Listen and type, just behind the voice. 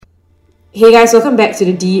Hey guys, welcome back to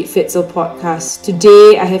the D Fitzel podcast.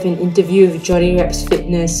 Today I have an interview with Jonny Reps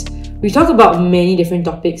Fitness. We talk about many different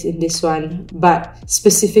topics in this one, but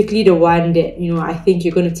specifically the one that I think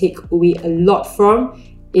you're going to take away a lot from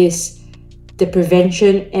is the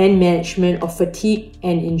prevention and management of fatigue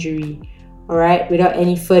and injury. Alright, without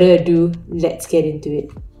any further ado, let's get into it.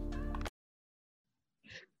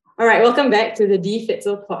 Alright, welcome back to the D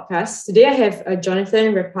Fitzel podcast. Today I have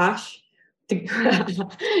Jonathan Repash,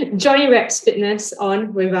 Jonny Reps Fitness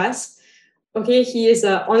on with us. Okay, he is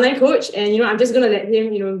an online coach, and I'm just gonna let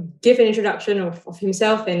him give an introduction of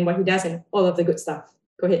himself and what he does and all of the good stuff.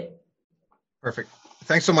 Go ahead. Perfect.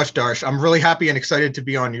 Thanks so much, Darsh. I'm really happy and excited to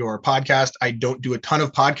be on your podcast. I don't do a ton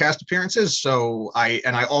of podcast appearances, so I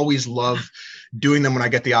always love doing them when I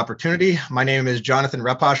get the opportunity. My name is Jonathan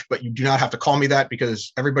Repash, but you do not have to call me that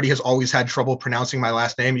because everybody has always had trouble pronouncing my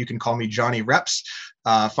last name. You can call me Jonny Reps.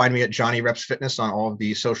 Find me at Jonny Reps Fitness on all of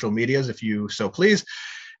the social medias if you so please.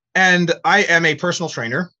 And I am a personal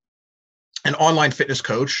trainer, an online fitness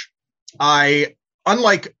coach.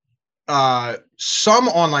 Unlike some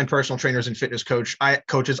online personal trainers and fitness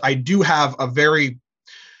coaches, I do have a very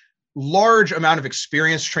large amount of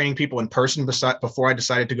experience training people in person before I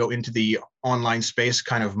decided to go into the online space,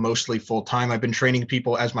 kind of mostly full-time. I've been training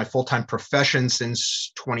people as my full-time profession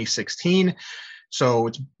since 2016. So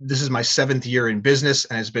this is my 7th year in business,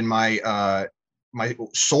 and it's been my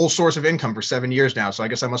sole source of income for 7 years now. So I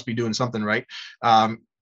guess I must be doing something right.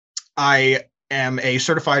 I am a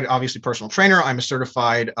certified, obviously, personal trainer. I'm a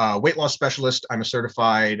certified weight loss specialist. I'm a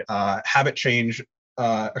certified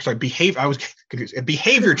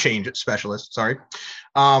behavior change specialist. Sorry.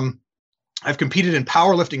 I've competed in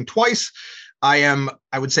powerlifting twice. I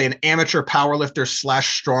would say, an amateur powerlifter /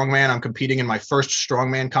 strongman. I'm competing in my first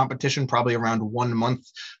strongman competition, probably around 1 month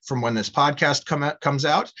from when this podcast comes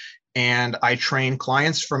out. And I train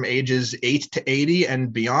clients from ages 8 to 80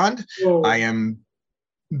 and beyond. Whoa. I am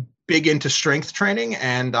big into strength training,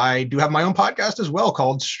 and I do have my own podcast as well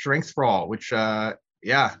called Strength for All, which,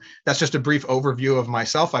 that's just a brief overview of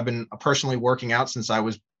myself. I've been personally working out since I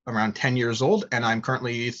was around 10 years old, and I'm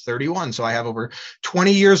currently 31. So I have over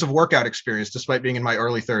 20 years of workout experience, despite being in my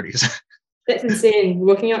early 30s. That's insane.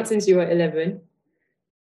 Working out since you were 11.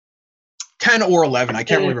 10 or 11. I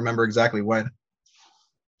can't really remember exactly when.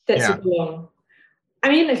 That's super long. I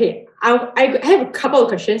mean, okay, I have a couple of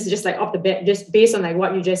questions just like off the bat, just based on like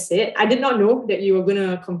what you just said. I did not know that you were going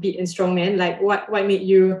to compete in strongman. Like what made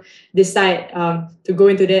you decide to go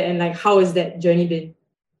into that, and like how has that journey been?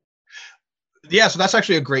 Yeah, so that's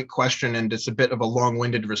actually a great question, and it's a bit of a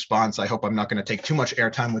long-winded response. I hope I'm not going to take too much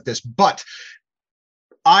airtime with this, but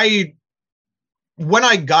when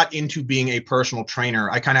I got into being a personal trainer,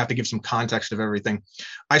 I kind of have to give some context of everything.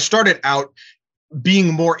 I started out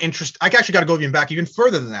being more interested. I actually got to go even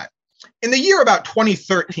further than that. In the year about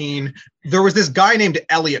 2013, there was this guy named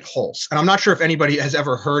Elliot Hulse. And I'm not sure if anybody has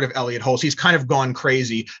ever heard of Elliot Hulse. He's kind of gone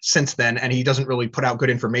crazy since then, and he doesn't really put out good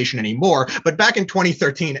information anymore. But back in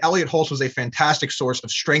 2013, Elliot Hulse was a fantastic source of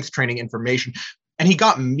strength training information. And he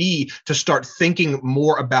got me to start thinking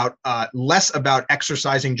more about, less about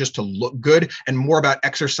exercising just to look good and more about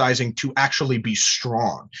exercising to actually be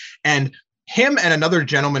strong. And him and another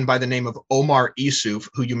gentleman by the name of Omar Issouf,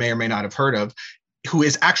 who you may or may not have heard of, who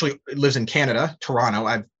lives in Canada,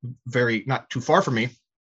 Toronto, not too far from me.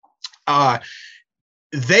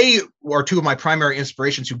 They were two of my primary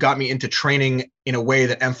inspirations who got me into training in a way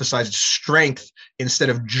that emphasized strength instead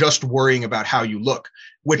of just worrying about how you look,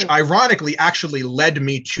 which ironically actually led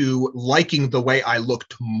me to liking the way I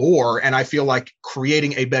looked more. And I feel like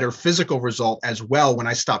creating a better physical result as well when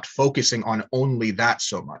I stopped focusing on only that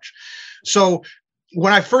so much. So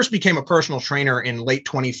when I first became a personal trainer in late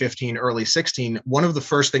 2015, early 16, one of the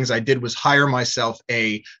first things I did was hire myself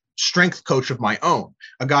a strength coach of my own,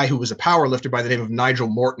 a guy who was a power lifter by the name of Nigel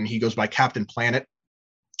Morton. He goes by Captain Planet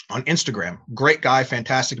on Instagram. Great guy,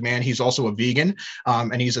 fantastic man. He's also a vegan,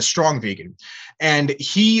 and he's a strong vegan. And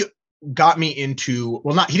he got me into,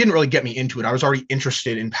 he didn't really get me into it. I was already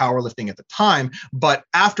interested in powerlifting at the time, but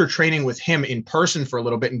after training with him in person for a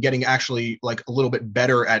little bit and getting actually like a little bit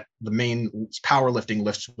better at the main powerlifting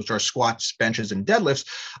lifts, which are squats, benches, and deadlifts,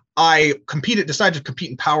 I decided to compete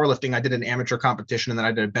in powerlifting. I did an amateur competition, and then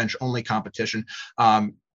I did a bench only competition.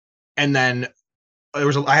 And then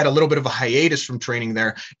I had a little bit of a hiatus from training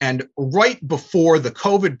there. And right before the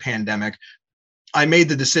COVID pandemic, I made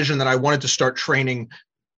the decision that I wanted to start training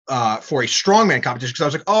for a strongman competition, because I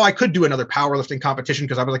was like, I could do another powerlifting competition,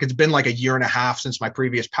 because I was like, it's been like a year and a half since my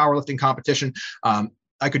previous powerlifting competition.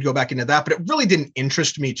 I could go back into that, but it really didn't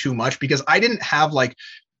interest me too much because I didn't have like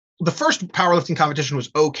the first powerlifting competition was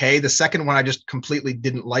okay. The second one, I just completely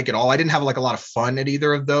didn't like at all. I didn't have like a lot of fun at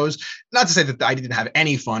either of those. Not to say that I didn't have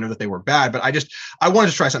any fun or that they were bad, but I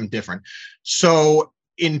wanted to try something different. So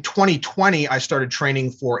in 2020, I started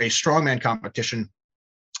training for a strongman competition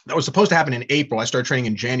that was supposed to happen in April. I started training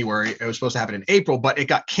in January. It was supposed to happen in April, but it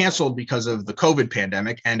got canceled because of the COVID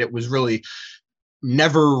pandemic, and it was really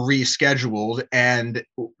never rescheduled. And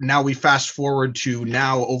now we fast forward to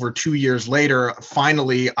now over 2 years later.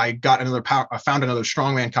 Finally, I found another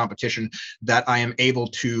strongman competition that I am able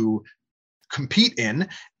to compete in.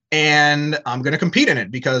 And I'm going to compete in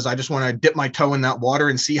it because I just want to dip my toe in that water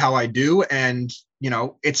and see how I do. And,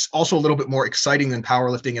 it's also a little bit more exciting than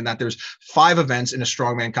powerlifting in that there's 5 events in a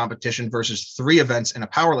strongman competition versus 3 events in a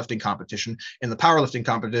powerlifting competition. In the powerlifting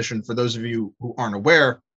competition, for those of you who aren't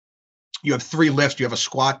aware, you have 3 lifts. You have a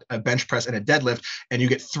squat, a bench press, and a deadlift, and you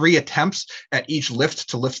get 3 attempts at each lift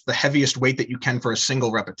to lift the heaviest weight that you can for a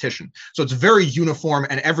single repetition. So it's very uniform,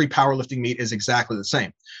 and every powerlifting meet is exactly the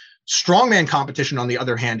same. Strongman competition, on the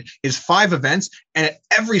other hand, is 5 events, and at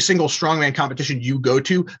every single strongman competition you go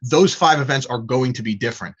to, those 5 events are going to be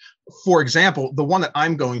different. For example, the one that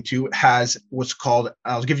I'm going to has what's called,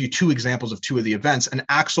 I'll give you 2 examples of 2 of the events, an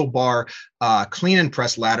axle bar clean and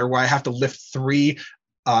press ladder, where I have to lift 3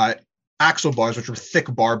 axle bars, which are thick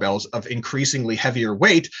barbells of increasingly heavier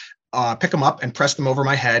weight, pick them up and press them over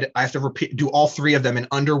my head. I have to do all 3 of them in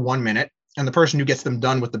under 1 minute. And the person who gets them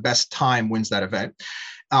done with the best time wins that event.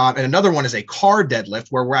 And another one is a car deadlift,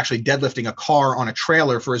 where we're actually deadlifting a car on a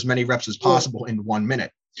trailer for as many reps as possible in 1 minute.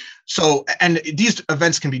 So, and these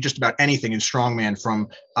events can be just about anything in strongman, from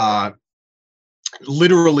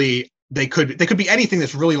literally they could be anything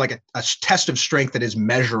that's really like a test of strength that is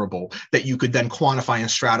measurable, that you could then quantify and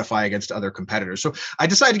stratify against other competitors. So I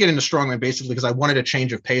decided to get into strongman basically because I wanted a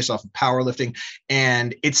change of pace off of powerlifting,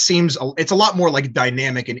 and it's a lot more like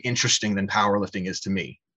dynamic and interesting than powerlifting is to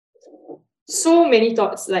me. So many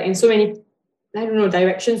thoughts, like, and so many, I don't know,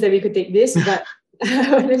 directions that we could take this, but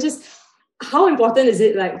just how important is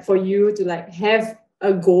it like for you to like have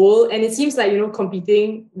a goal? And it seems like,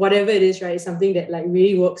 competing, whatever it is, right, is something that like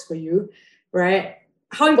really works for you, right?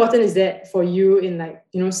 How important is that for you in like,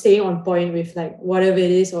 staying on point with like whatever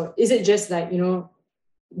it is? Or is it just like,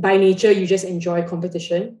 by nature, you just enjoy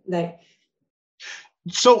competition? Like,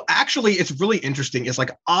 so actually, it's really interesting. It's like,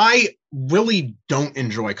 I really don't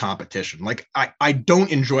enjoy competition. Like I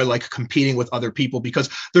don't enjoy like competing with other people, because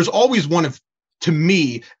there's always to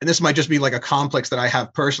me, and this might just be like a complex that I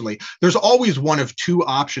have personally, there's always one of 2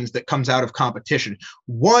 options that comes out of competition.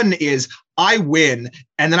 One is I win,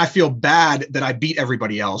 and then I feel bad that I beat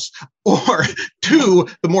everybody else. Or 2,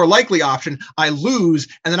 the more likely option, I lose,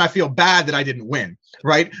 and then I feel bad that I didn't win,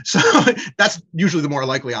 right? So that's usually the more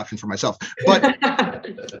likely option for myself. But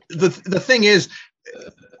the thing is,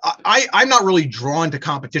 I'm not really drawn to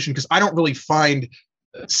competition because I don't really find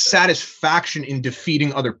satisfaction in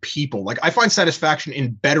defeating other people. Like, I find satisfaction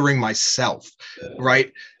in bettering myself,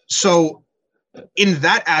 right? So in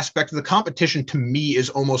that aspect, the competition to me is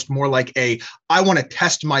almost more like I want to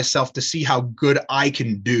test myself to see how good I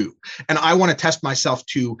can do. And I want to test myself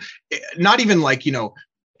to not even like,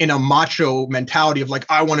 in a macho mentality of like,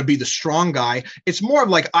 I want to be the strong guy. It's more of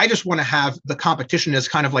like, I just want to have the competition as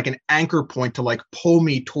kind of like an anchor point to like pull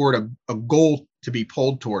me toward a goal to be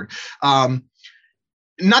pulled toward.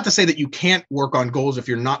 Not to say that you can't work on goals if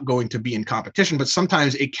you're not going to be in competition, but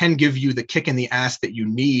sometimes it can give you the kick in the ass that you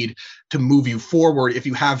need to move you forward if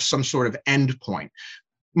you have some sort of end point.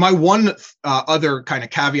 My one other kind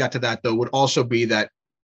of caveat to that, though, would also be that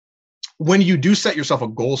when you do set yourself a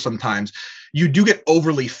goal, sometimes you do get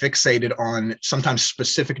overly fixated on sometimes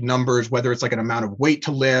specific numbers, whether it's like an amount of weight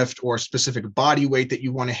to lift or specific body weight that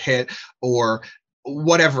you want to hit or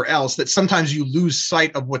whatever else, that sometimes you lose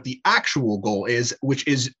sight of what the actual goal is, which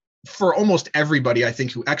is, for almost everybody, I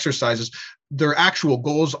think, who exercises, their actual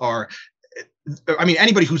goals are, I mean,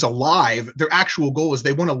 anybody who's alive, their actual goal is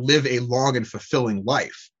they want to live a long and fulfilling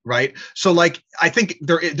life, right? So like, I think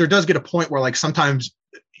there does get a point where like sometimes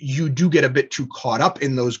you do get a bit too caught up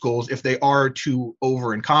in those goals if they are too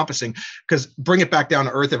over encompassing, because bring it back down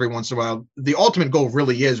to earth every once in a while. The ultimate goal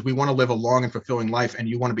really is we want to live a long and fulfilling life, and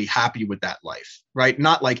you want to be happy with that life, right?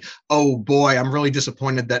 Not like, oh boy, I'm really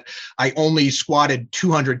disappointed that I only squatted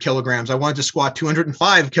 200 kilograms. I wanted to squat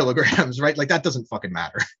 205 kilograms, right? Like that doesn't fucking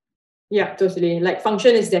matter. Yeah, totally. Like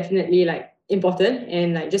function is definitely like important,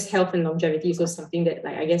 and like just health and longevity is also something that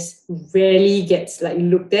like I guess rarely gets like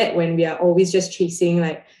looked at when we are always just chasing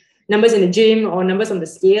like numbers in the gym or numbers on the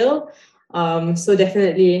scale. So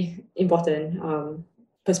definitely important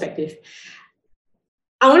perspective.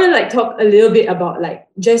 I want to like talk a little bit about like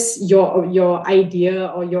just your idea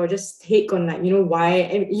or your just take on like, why,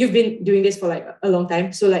 and you've been doing this for like a long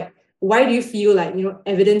time. So like, why do you feel like,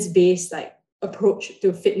 evidence-based like approach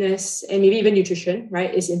to fitness and maybe even nutrition,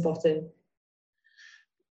 right, is important?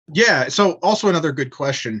 Yeah. So also another good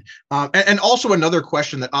question. And also another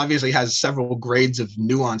question that obviously has several grades of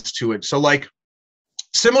nuance to it. So like,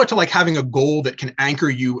 similar to like having a goal that can anchor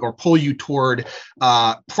you or pull you toward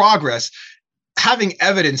progress, having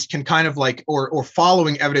evidence can kind of like, or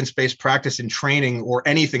following evidence-based practice in training or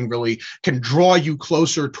anything really can draw you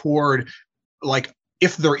closer toward like,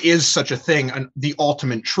 if there is such a thing, the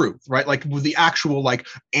ultimate truth, right? Like the actual like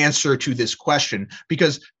answer to this question.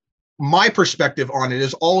 Because my perspective on it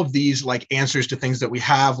is all of these like answers to things that we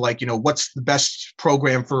have, like, what's the best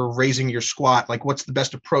program for raising your squat? Like, what's the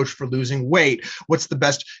best approach for losing weight? What's the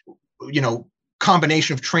best,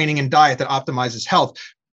 combination of training and diet that optimizes health?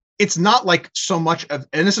 It's not like so much of,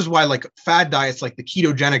 and this is why like fad diets, like the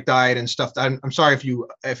ketogenic diet and stuff. I'm sorry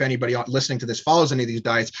if anybody listening to this follows any of these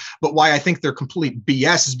diets, but why I think they're complete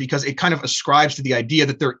BS is because it kind of ascribes to the idea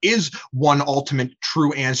that there is one ultimate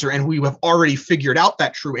true answer, and we have already figured out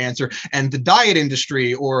that true answer. And the diet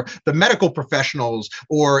industry or the medical professionals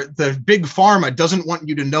or the big pharma doesn't want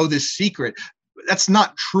you to know this secret. That's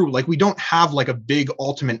not true. Like, we don't have like a big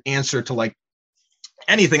ultimate answer to like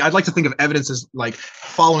anything. I'd like to think of evidence as like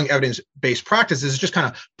following evidence-based practices, just kind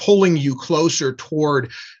of pulling you closer toward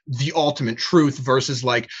the ultimate truth versus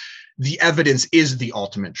like the evidence is the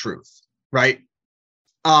ultimate truth, right?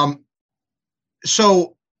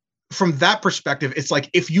 So from that perspective, it's like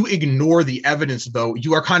if you ignore the evidence, though,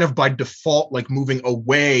 you are kind of by default like moving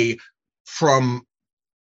away from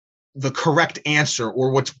the correct answer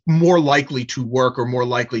or what's more likely to work or more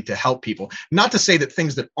likely to help people. Not to say that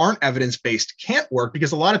things that aren't evidence-based can't work,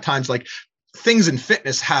 because a lot of times like things in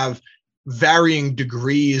fitness have varying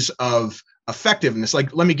degrees of effectiveness.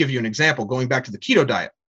 Like, let me give you an example, going back to the keto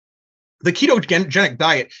diet. The ketogenic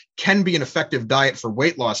diet can be an effective diet for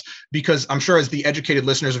weight loss because I'm sure, as the educated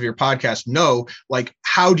listeners of your podcast know, like,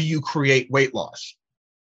 how do you create weight loss?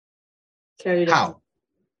 How?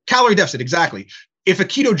 Calorie deficit, exactly. If a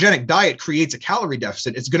ketogenic diet creates a calorie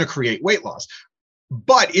deficit, it's going to create weight loss.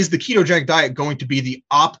 But is the ketogenic diet going to be the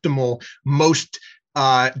optimal, most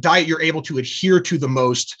diet you're able to adhere to the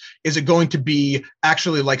most? Is it going to be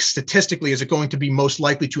actually, like, statistically, is it going to be most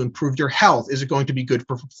likely to improve your health? Is it going to be good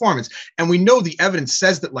for performance? And we know the evidence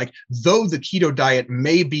says that, like, though the keto diet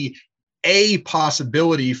may be a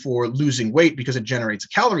possibility for losing weight because it generates a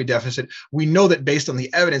calorie deficit, we know that based on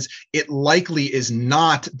the evidence, it likely is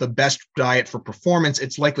not the best diet for performance.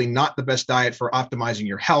 It's likely not the best diet for optimizing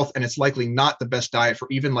your health. And it's likely not the best diet for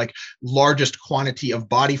even like largest quantity of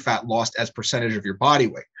body fat lost as percentage of your body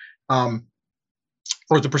weight,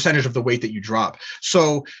 or the percentage of the weight that you drop.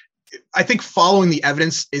 So I think following the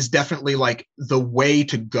evidence is definitely like the way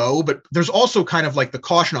to go, but there's also kind of like the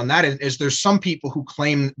caution on that is there's some people who will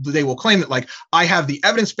claim that, like, I have the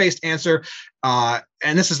evidence-based answer. And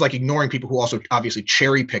this is like ignoring people who also obviously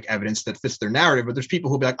cherry pick evidence that fits their narrative, but there's people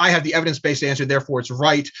who'll be like, I have the evidence-based answer, therefore it's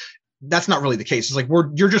right. That's not really the case. It's like,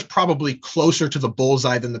 you're just probably closer to the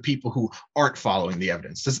bullseye than the people who aren't following the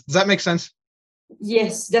evidence. Does that make sense?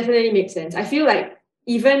 Yes, definitely makes sense. I feel like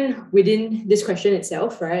even within this question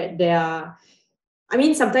itself, right,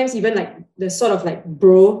 sometimes even like the sort of like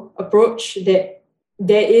bro approach, that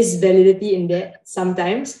there is validity in that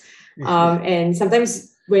sometimes. And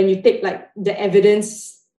sometimes when you take like the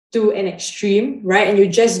evidence to an extreme, right, and you're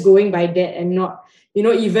just going by that and not,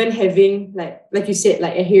 even having like you said,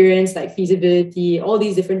 like adherence, like feasibility, all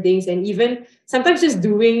these different things, and even sometimes just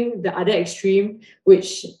doing the other extreme,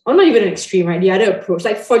 which, or not even an extreme, right, the other approach,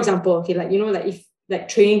 like for example, okay, like, like if like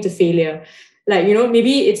training to failure, like,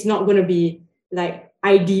 maybe it's not going to be like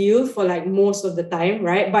ideal for like most of the time,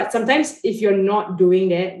 right? But sometimes if you're not doing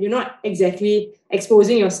that, you're not exactly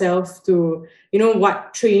exposing yourself to,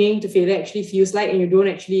 what training to failure actually feels like, and you don't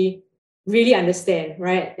actually really understand,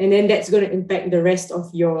 right? And then that's going to impact the rest of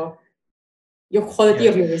your quality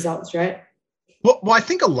of your results, right? Well, I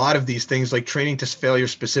think a lot of these things, like training to failure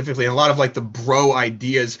specifically, and a lot of like the bro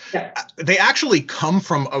ideas, they actually come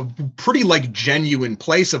from a pretty like genuine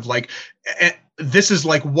place of like, this is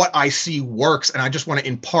like what I see works, and I just want to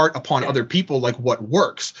impart upon other people like what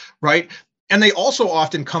works, right? And they also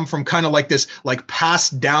often come from kind of like this like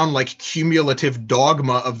passed down like cumulative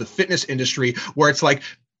dogma of the fitness industry, where it's like,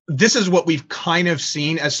 this is what we've kind of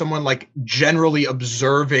seen as someone like generally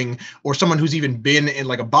observing, or someone who's even been in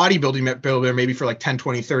like a bodybuilding builder maybe for like 10,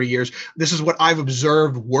 20, 30 years. This is what I've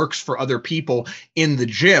observed works for other people in the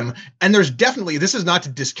gym. And there's definitely, this is not to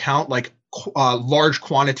discount like large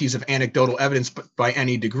quantities of anecdotal evidence by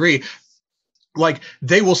any degree, like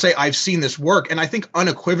they will say, I've seen this work. And I think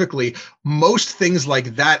unequivocally, most things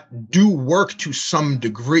like that do work to some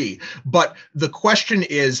degree. But the question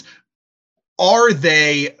is, are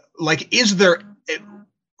they like, is there,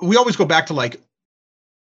 we always go back to like,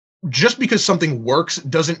 just because something works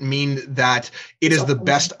doesn't mean that it is the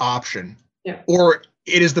best option, or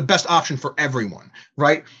it is the best option for everyone,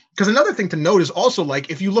 right? Because another thing to note is also,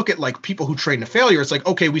 like, if you look at like people who train to failure, it's like,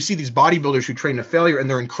 okay, we see these bodybuilders who train to failure and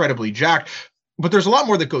they're incredibly jacked, but there's a lot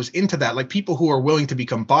more that goes into that. Like, people who are willing to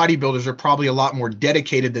become bodybuilders are probably a lot more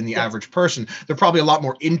dedicated than the average person. They're probably a lot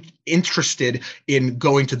more interested in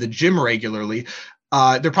going to the gym regularly.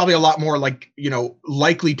 They're probably a lot more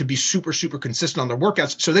likely to be super, super consistent on their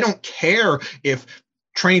workouts. So they don't care if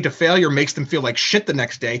training to failure makes them feel like shit the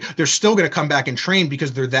next day. They're still going to come back and train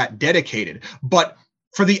because they're that dedicated. But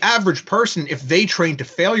for the average person, if they train to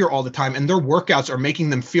failure all the time and their workouts are making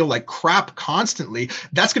them feel like crap constantly,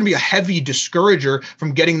 that's going to be a heavy discourager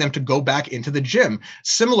from getting them to go back into the gym.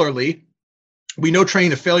 Similarly, we know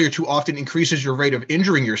training to failure too often increases your rate of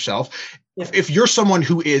injuring yourself. If you're someone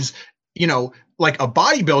who is, like a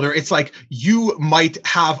bodybuilder, it's like you might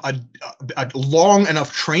have a long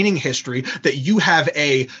enough training history that you have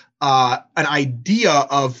an idea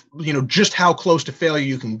of, just how close to failure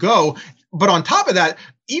you can go. But on top of that,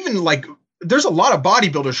 even like, there's a lot of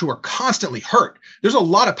bodybuilders who are constantly hurt. There's a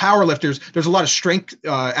lot of powerlifters. There's a lot of strength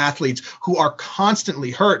athletes who are constantly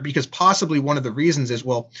hurt because possibly one of the reasons is,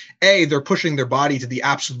 well, A, they're pushing their body to the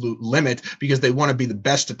absolute limit because they want to be the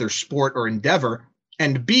best at their sport or endeavor.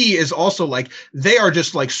 And B is also like, they are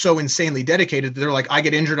just like so insanely dedicated that they're like, I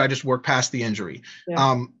get injured, I just work past the injury.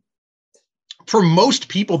 Yeah. For most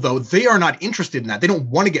people, though, they are not interested in that. They don't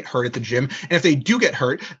want to get hurt at the gym. And if they do get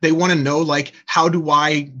hurt, they want to know, like, how do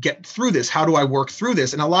I get through this? How do I work through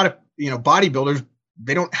this? And a lot of, bodybuilders,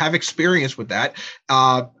 they don't have experience with that.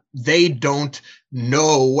 They don't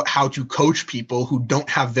know how to coach people who don't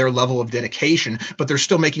have their level of dedication, but they're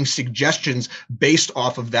still making suggestions based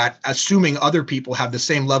off of that, assuming other people have the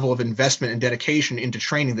same level of investment and dedication into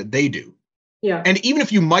training that they do. Yeah. And even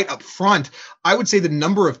if you might up front, I would say the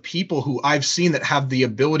number of people who I've seen that have the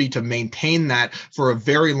ability to maintain that for a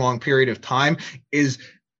very long period of time is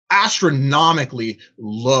astronomically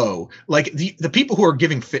low. Like the people who are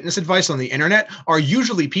giving fitness advice on the internet are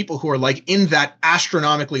usually people who are like in that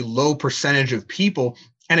astronomically low percentage of people.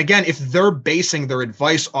 And again, if they're basing their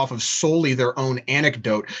advice off of solely their own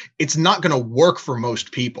anecdote, it's not going to work for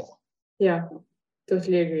most people. Yeah,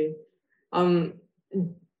 totally agree.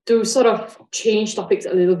 To sort of change topics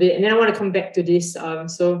a little bit, and then I want to come back to this,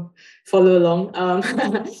 so follow along.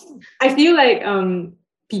 I feel like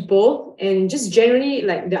people, and just generally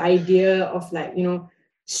like the idea of like,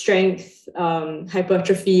 strength,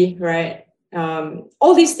 hypertrophy, right?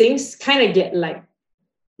 All these things kind of get like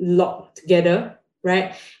locked together,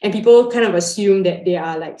 right? And people kind of assume that they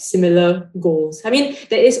are like similar goals. I mean,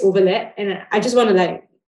 there is overlap, and I just want to like,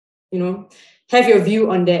 have your view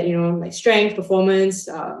on that, like strength, performance,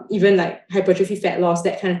 even like hypertrophy, fat loss,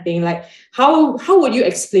 that kind of thing. Like how would you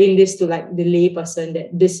explain this to like the lay person,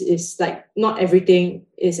 that this is like not everything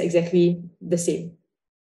is exactly the same?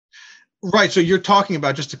 Right. So you're talking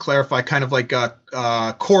about, just to clarify, kind of like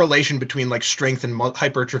a correlation between like strength and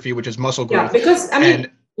hypertrophy, which is muscle growth. Yeah, because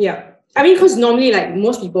because normally like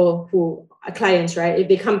most people who are clients, right, if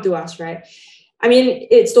they come to us, right, I mean,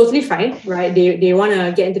 it's totally fine, right? They want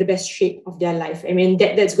to get into the best shape of their life. I mean,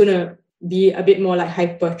 that's going to be a bit more like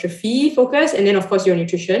hypertrophy focus. And then, of course, your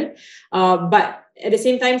nutrition. But at the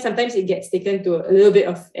same time, sometimes it gets taken to a little bit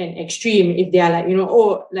of an extreme if they are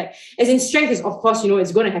like, as in strength is, of course,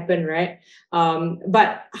 it's going to happen, right?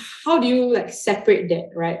 But how do you like separate that,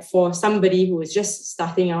 right? For somebody who is just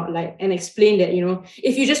starting out, like, and explain that,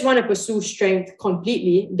 if you just want to pursue strength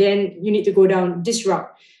completely, then you need to go down this route.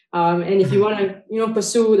 And if you want to,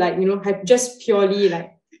 pursue like, just purely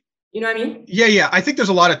like, you know what I mean? Yeah. I think there's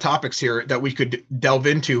a lot of topics here that we could delve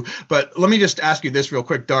into, but let me just ask you this real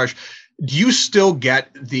quick, Darsh. Do you still get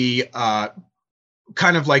the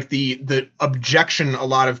kind of like the objection a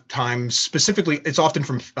lot of times, specifically, it's often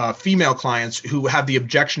from female clients who have the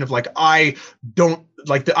objection of like, I don't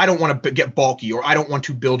want to get bulky, or I don't want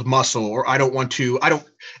to build muscle, or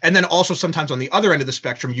and then also sometimes on the other end of the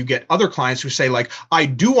spectrum, you get other clients who say like, I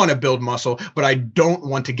do want to build muscle, but I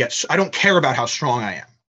don't care about how strong I am.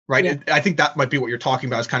 Right. Yeah. I think that might be what you're talking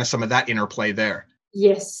about, is kind of some of that interplay there.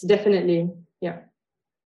 Yes, definitely. Yeah.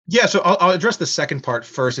 Yeah. So I'll address the second part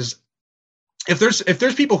first. Is if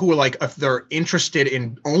there's people who are like, if they're interested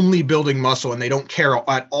in only building muscle and they don't care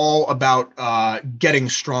at all about getting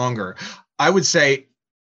stronger, I would say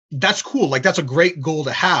that's cool. Like, that's a great goal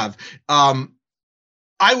to have.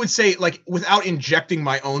 I would say, like, without injecting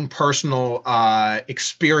my own personal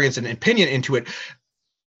experience and opinion into it,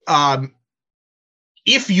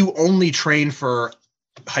 if you only train for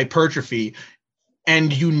hypertrophy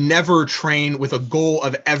and you never train with a goal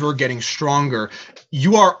of ever getting stronger,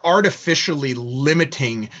 you are artificially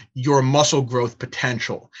limiting your muscle growth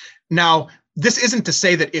potential. Now, this isn't to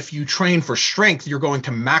say that if you train for strength, you're going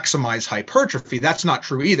to maximize hypertrophy. That's not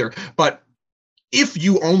true either. But if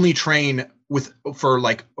you only train for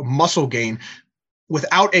like muscle gain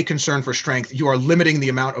without a concern for strength, you are limiting the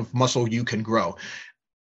amount of muscle you can grow.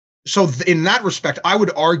 So in that respect, I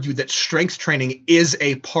would argue that strength training is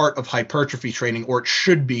a part of hypertrophy training, or it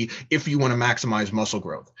should be if you want to maximize muscle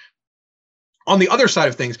growth. On the other side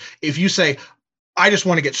of things, if you say, I just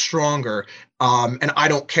want to get stronger, and I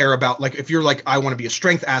don't care about, like, if you're like, I want to be a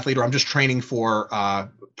strength athlete, or I'm just training for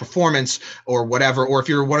performance or whatever, or if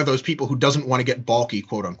you're one of those people who doesn't want to get bulky,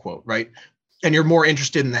 quote unquote, right? And you're more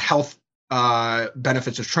interested in the health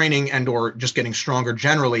benefits of training and or just getting stronger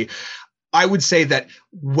generally, I would say that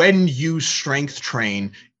when you strength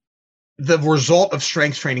train, the result of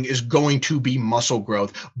strength training is going to be muscle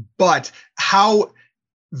growth. But how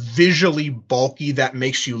visually bulky that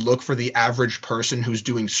makes you look for the average person who's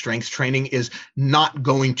doing strength training is not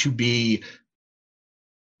going to be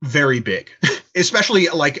very big. Especially,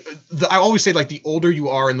 like, I always say, like, the older you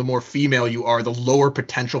are and the more female you are, the lower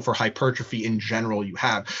potential for hypertrophy in general you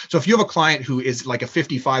have. So if you have a client who is like a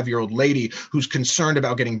 55-year-old lady who's concerned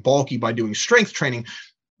about getting bulky by doing strength training,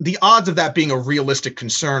 the odds of that being a realistic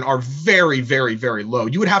concern are very, very, very low.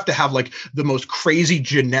 You would have to have like the most crazy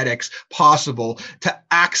genetics possible to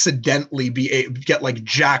accidentally get like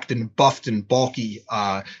jacked and buffed and bulky,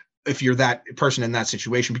 if you're that person in that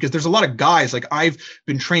situation. Because there's a lot of guys, like, I've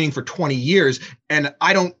been training for 20 years and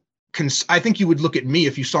I think you would look at me,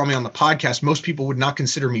 if you saw me on the podcast, most people would not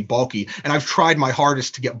consider me bulky. And I've tried my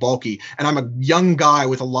hardest to get bulky. And I'm a young guy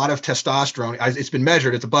with a lot of testosterone. It's been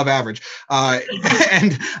measured. It's above average.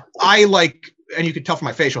 And and you could tell from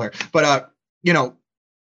my facial hair, but,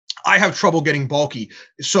 I have trouble getting bulky.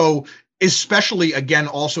 So especially, again,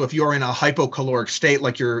 also if you're in a hypocaloric state,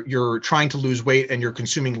 like you're trying to lose weight and you're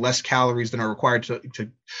consuming less calories than are required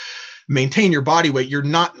to maintain your body weight, you're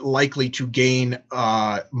not likely to gain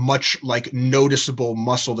much like noticeable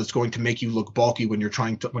muscle that's going to make you look bulky when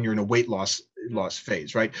you're in a weight loss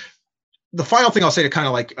phase, right? The final thing I'll say to kind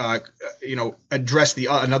of like address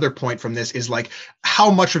another point from this is like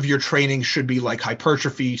how much of your training should be like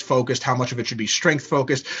hypertrophy focused, how much of it should be strength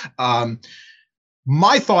focused.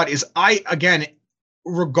 My thought is,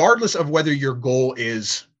 regardless of whether your goal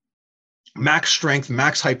is max strength,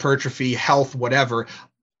 max hypertrophy, health, whatever,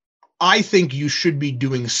 I think you should be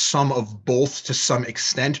doing some of both to some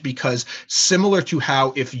extent, because similar to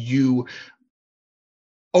how if you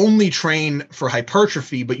only train for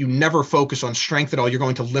hypertrophy, but you never focus on strength at all, you're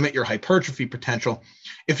going to limit your hypertrophy potential.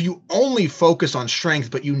 If you only focus on strength,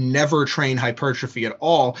 but you never train hypertrophy at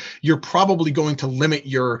all, you're probably going to limit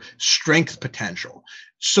your strength potential.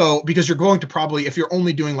 So, because you're going to probably, if you're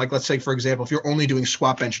only doing, like, let's say, for example, if you're only doing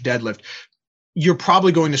squat, bench, deadlift, you're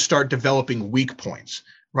probably going to start developing weak points,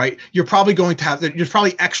 right? You're probably going to there's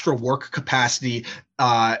probably extra work capacity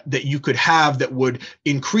that you could have that would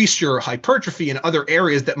increase your hypertrophy in other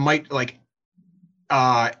areas that might, like,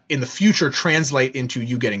 in the future translate into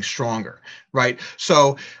you getting stronger, right?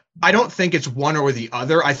 So I don't think it's one or the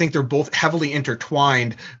other. I think they're both heavily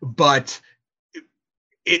intertwined, but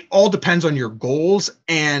it all depends on your goals,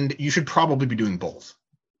 and you should probably be doing both.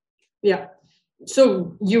 Yeah.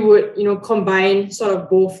 So you would, combine sort of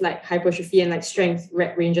both like hypertrophy and like strength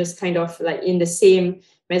rep ranges kind of like in the same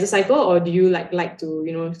mesocycle, or do you like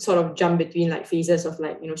to, sort of jump between like phases of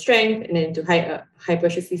like, strength and then to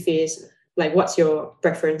hypertrophy phase? Like, what's your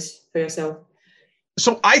preference for yourself?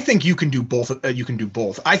 So I think you can do both.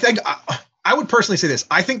 I think I would personally say this.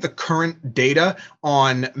 I think the current data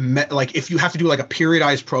on like if you have to do like a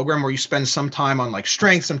periodized program where you spend some time on like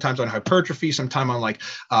strength, sometimes on hypertrophy, some time on like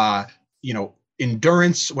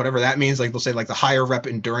endurance, whatever that means. Like they'll say like the higher rep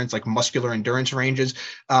endurance, like muscular endurance ranges.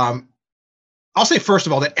 I'll say first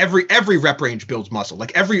of all that every rep range builds muscle.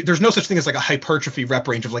 Like there's no such thing as like a hypertrophy rep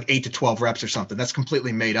range of like 8 to 12 reps or something. That's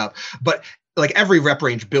completely made up. But like every rep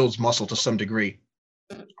range builds muscle to some degree.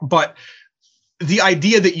 But the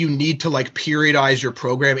idea that you need to like periodize your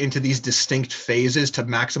program into these distinct phases to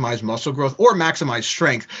maximize muscle growth or maximize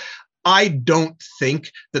strength, I don't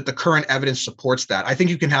think that the current evidence supports that. I think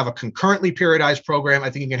you can have a concurrently periodized program. I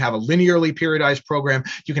think you can have a linearly periodized program.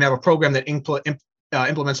 You can have a program that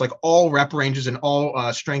implements like all rep ranges and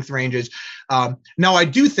all strength ranges. Now, I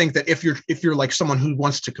do think that if you're like someone who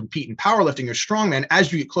wants to compete in powerlifting or strongman,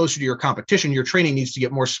 as you get closer to your competition, your training needs to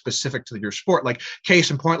get more specific to your sport. Like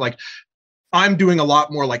case in point, like I'm doing a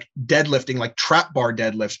lot more like deadlifting, like trap bar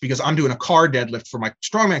deadlifts, because I'm doing a car deadlift for my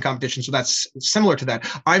strongman competition. So that's similar to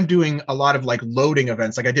that. I'm doing a lot of like loading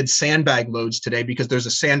events. Like I did sandbag loads today because there's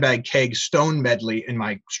a sandbag keg stone medley in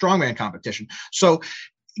my strongman competition. So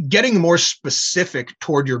getting more specific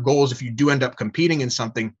toward your goals, if you do end up competing in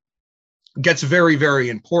something, gets very, very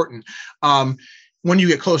important when you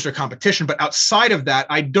get closer to competition. But outside of that,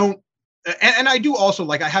 I don't. And I do also,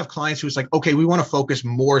 like, I have clients who's like, okay, we want to focus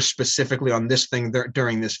more specifically on this thing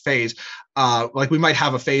during this phase. Like we might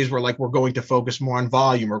have a phase where like we're going to focus more on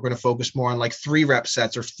volume. We're going to focus more on like 3 rep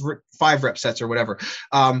sets or 5 rep sets or whatever.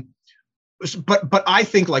 But I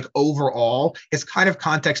think like overall, it's kind of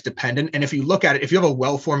context dependent. And if you look at it, if you have a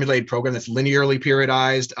well-formulated program that's linearly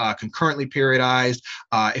periodized, concurrently periodized,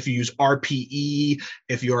 if you use RPE,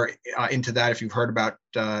 if you're into that, if you've heard about,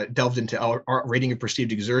 delved into our rating of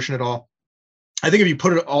perceived exertion at all, I think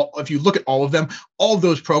if you look at all of them, all of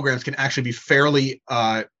those programs can actually be fairly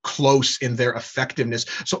close in their effectiveness.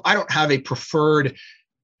 So I don't have a preferred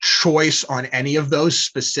choice on any of those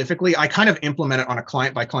specifically. I kind of implement it on a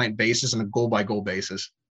client by client basis and a goal by goal basis.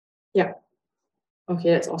 Yeah. Okay,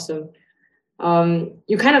 that's awesome.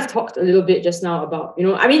 You kind of talked a little bit just now about,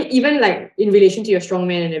 I mean, even like in relation to your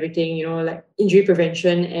strongman and everything, like injury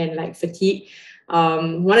prevention and like fatigue.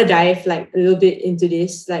 Want to dive like a little bit into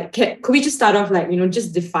this? Like, could we just start off like,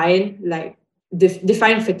 just define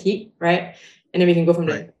fatigue, right? And then we can go from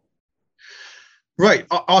there. Right.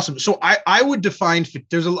 Awesome. So I would define,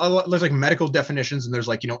 there's like medical definitions and there's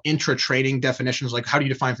like, intra-training definitions, like how do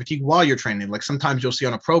you define fatigue while you're training? Like sometimes you'll see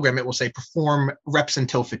on a program, it will say perform reps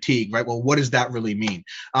until fatigue, right? Well, what does that really mean?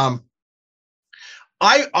 I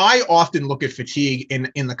often look at fatigue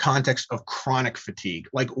in the context of chronic fatigue.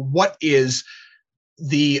 Like what is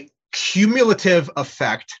the cumulative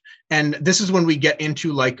effect? And this is when we get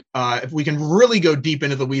into like, if we can really go deep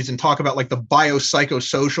into the weeds and talk about like the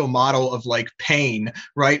biopsychosocial model of like pain,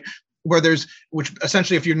 right? Which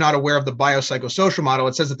essentially, if you're not aware of the biopsychosocial model,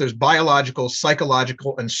 it says that there's biological,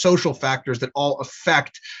 psychological, and social factors that all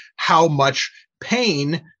affect how much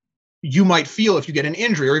pain you might feel if you get an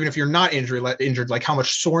injury, or even if you're not injured, like how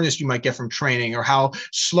much soreness you might get from training, or how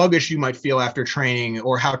sluggish you might feel after training,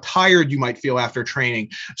 or how tired you might feel after training.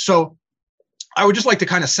 So I would just like to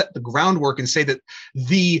kind of set the groundwork and say that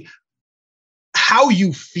how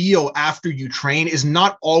you feel after you train is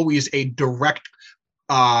not always a direct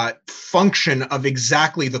function of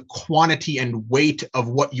exactly the quantity and weight of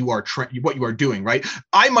what you are doing, right?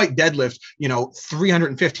 I might deadlift,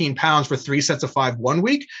 315 pounds for 3 sets of 5 one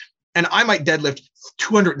week, and I might deadlift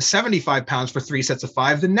 275 pounds for 3 sets of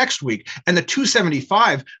 5 the next week. And the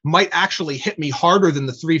 275 might actually hit me harder than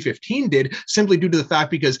the 315 did, simply due to the fact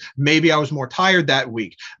because maybe I was more tired that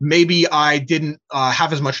week. Maybe I didn't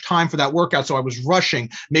have as much time for that workout, so I was rushing.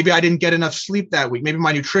 Maybe I didn't get enough sleep that week. Maybe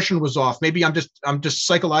my nutrition was off. Maybe I'm just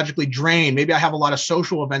psychologically drained. Maybe I have a lot of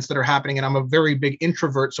social events that are happening and I'm a very big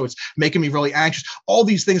introvert, so it's making me really anxious. All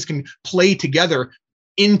these things can play together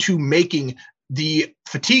into making the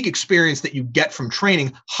fatigue experience that you get from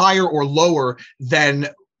training higher or lower than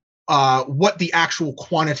what the actual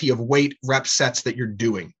quantity of weight rep sets that you're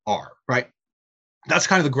doing are, right? That's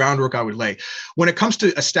kind of the groundwork I would lay. When it comes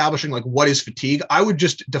to establishing like what is fatigue, I would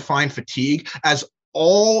just define fatigue as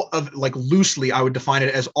all of, like loosely, I would define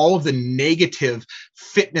it as all of the negative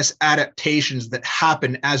fitness adaptations that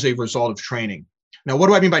happen as a result of training. Now, what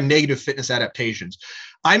do I mean by negative fitness adaptations?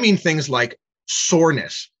 I mean things like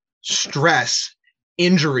soreness, stress,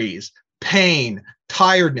 injuries, pain,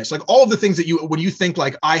 tiredness, like all of the things that when you think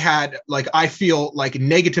like I feel like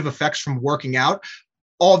negative effects from working out,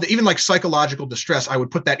 even like psychological distress, I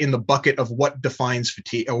would put that in the bucket of what defines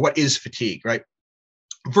fatigue or what is fatigue, right?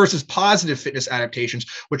 Versus positive fitness adaptations,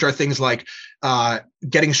 which are things like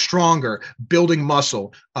getting stronger, building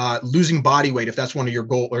muscle, losing body weight if that's one of your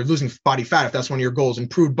goals, or losing body fat if that's one of your goals,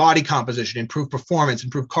 improved body composition, improved performance,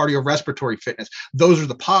 improved cardiorespiratory fitness. Those are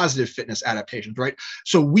the positive fitness adaptations, right?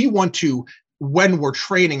 So we want to, when we're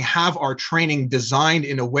training, have our training designed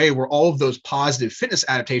in a way where all of those positive fitness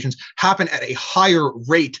adaptations happen at a higher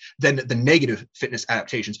rate than the negative fitness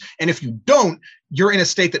adaptations. And if you don't, you're in a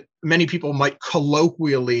state that many people might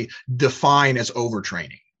colloquially define as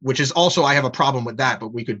overtraining, which is also, I have a problem with that, but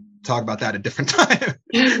we could talk about that at a different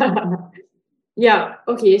time. Yeah.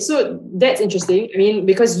 Okay. So that's interesting. I mean,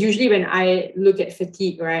 because usually when I look at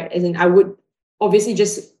fatigue, right, as in I would obviously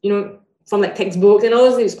just, from like textbooks and all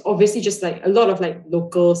those things, obviously just like a lot of like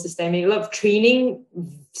local systemic, a lot of training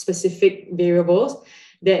specific variables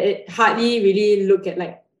that it hardly really look at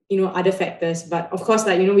like, other factors. But of course,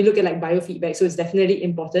 like, we look at like biofeedback. So it's definitely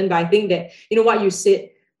important. But I think that, what you said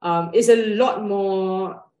is a lot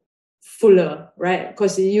more fuller, right?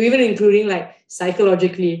 Because you even including like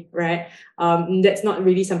psychologically, right? That's not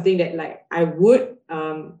really something that like I would,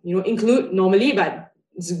 include normally, but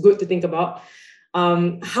it's good to think about.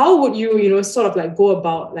 How would you, sort of like go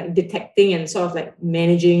about like detecting and sort of like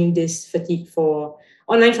managing this fatigue for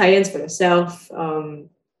online clients, for yourself?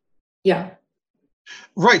 Yeah.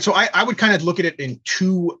 Right. So I would kind of look at it in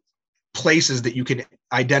two places that you can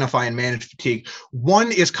identify and manage fatigue.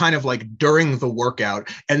 One is kind of like during the workout,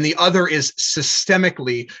 and the other is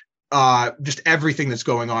systemically, just everything that's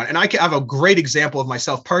going on. And I have a great example of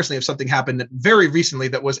myself personally of something happened very recently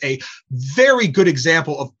that was a very good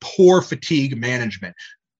example of poor fatigue management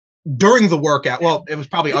during the workout. Well, it was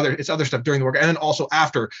probably other stuff during the workout, and then also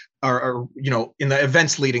after, or in the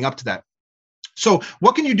events leading up to that. So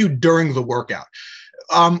what can you do during the workout?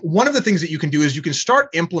 One of the things that you can do is you can start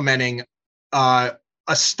implementing a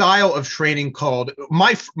style of training called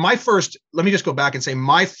my first. Let me just go back and say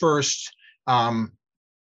my first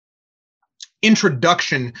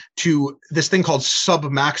introduction to this thing called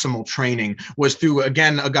submaximal training was through,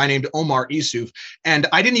 again, a guy named Omar Isuf. And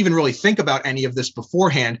I didn't even really think about any of this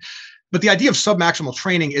beforehand. But the idea of submaximal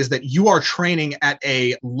training is that you are training at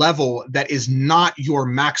a level that is not your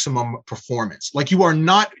maximum performance. Like you are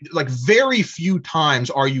not, like very few times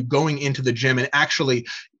are you going into the gym and actually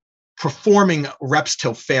performing reps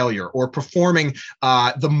till failure, or performing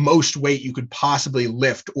the most weight you could possibly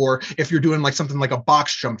lift. Or if you're doing like something like a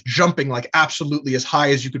box jump, jumping like absolutely as high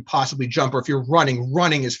as you could possibly jump. Or if you're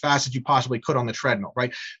running as fast as you possibly could on the treadmill,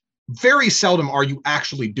 right? Very seldom are you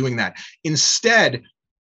actually doing that. Instead,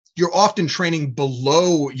 you're often training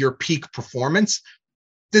below your peak performance.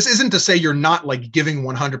 This isn't to say you're not like giving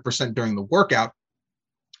 100% during the workout.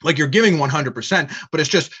 Like you're giving 100%, but it's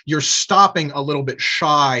just you're stopping a little bit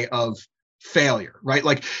shy of failure, right?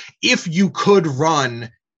 Like if you could run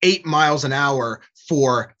 8 miles an hour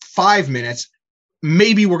for 5 minutes,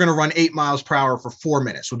 maybe we're going to run 8 miles per hour for 4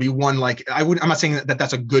 minutes would be one. Like I'm not saying that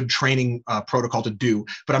that's a good training protocol to do,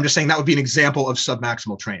 but I'm just saying that would be an example of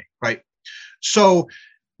submaximal training, right? So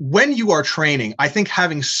when you are training, I think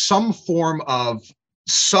having some form of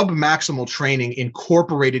submaximal training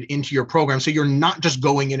incorporated into your program, so you're not just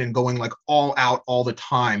going in and going like all out all the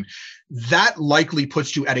time, that likely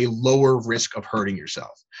puts you at a lower risk of hurting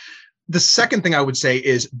yourself. The second thing I would say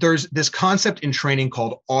is there's this concept in training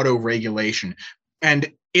called auto-regulation.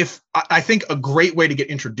 And I think a great way to get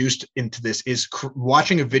introduced into this is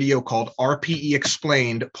watching a video called RPE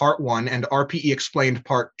Explained Part 1 and RPE Explained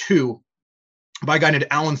Part 2 by a guy named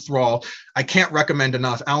Alan Thrall. I can't recommend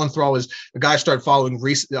enough. Alan Thrall is a guy I started following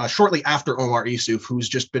shortly after Omar Isuf, who's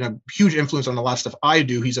just been a huge influence on a lot of stuff I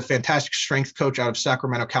do. He's a fantastic strength coach out of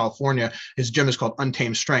Sacramento, California. His gym is called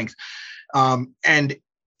Untamed Strength. And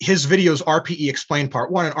his videos, RPE Explained Part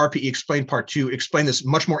 1 and RPE Explained Part 2, explain this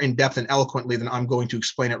much more in depth and eloquently than I'm going to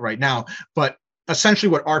explain it right now. But essentially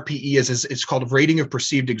what RPE is it's called rating of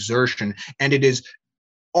perceived exertion. And it is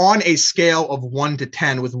on a scale of 1 to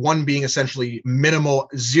 10, with 1 being essentially minimal,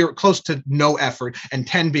 0, close to no effort, and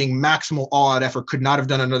 10 being maximal all-out effort, could not have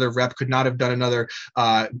done another rep, could not have done another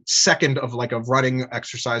second of like a running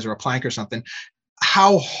exercise or a plank or something.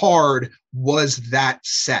 How hard was that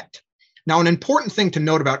set? Now, an important thing to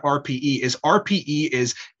note about RPE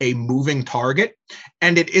is a moving target,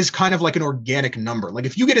 and it is kind of like an organic number. Like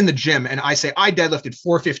if you get in the gym and I say, I deadlifted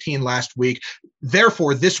 415 last week,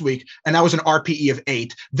 therefore this week, and that was an RPE of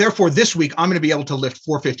 8, therefore this week I'm going to be able to lift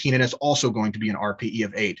 415 and it's also going to be an RPE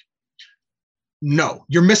of 8. No,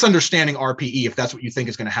 you're misunderstanding RPE if that's what you think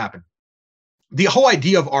is going to happen. The whole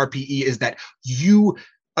idea of RPE is that you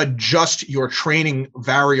adjust your training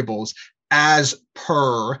variables as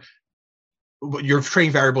per your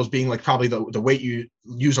training variables being like probably the weight you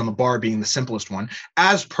use on the bar being the simplest one,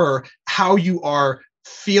 as per how you are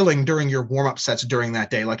feeling during your warm-up sets during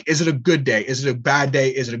that day. Like, is it a good day? Is it a bad day?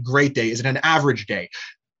 Is it a great day? Is it an average day?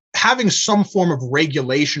 Having some form of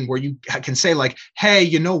regulation where you can say like, hey,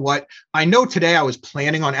 you know what? I know today I was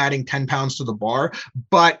planning on adding 10 pounds to the bar,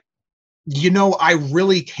 but I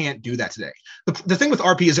really can't do that today. The thing with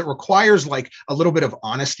RP is it requires like a little bit of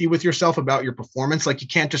honesty with yourself about your performance. Like you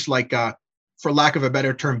can't just like, for lack of a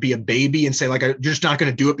better term, be a baby and say like, you're just not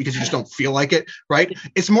going to do it because you just don't feel like it, right?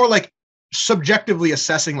 It's more like subjectively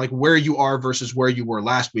assessing like where you are versus where you were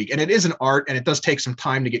last week. And it is an art and it does take some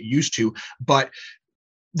time to get used to, but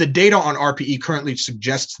the data on RPE currently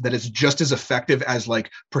suggests that it's just as effective as like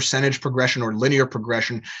percentage progression or linear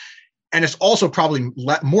progression. And it's also probably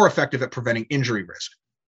more effective at preventing injury risk.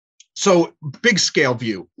 So big scale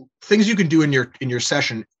view, things you can do in your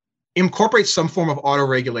session: incorporate some form of auto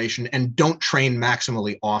regulation and don't train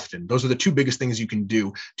maximally often. Those are the two biggest things you can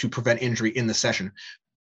do to prevent injury in the session.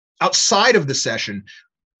 Outside of the session,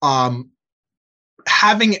 following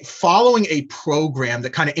a program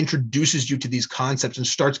that kind of introduces you to these concepts and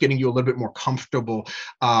starts getting you a little bit more comfortable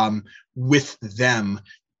with them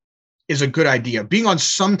is a good idea. Being on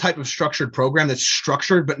some type of structured program that's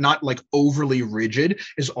structured but not like overly rigid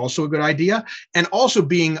is also a good idea. And also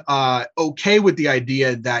being okay with the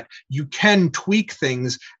idea that you can tweak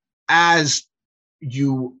things as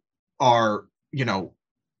you are,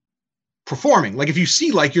 performing. Like if you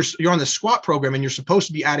see like you're on the squat program and you're supposed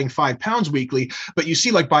to be adding 5 pounds weekly, but you see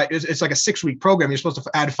like it's like a 6-week program, you're supposed to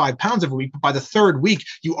add 5 pounds every week, but by the third week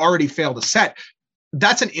you already failed a set.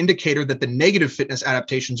 That's an indicator that the negative fitness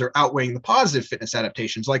adaptations are outweighing the positive fitness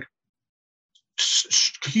adaptations. Like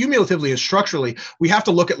cumulatively and structurally, we have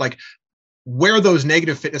to look at like where those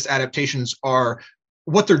negative fitness adaptations are,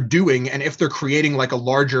 what they're doing, and if they're creating like a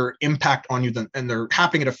larger impact on you and they're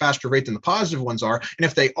happening at a faster rate than the positive ones are. And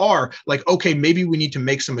if they are, like, okay, maybe we need to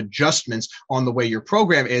make some adjustments on the way your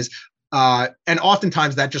program is. And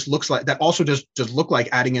oftentimes that just looks like, that also does look like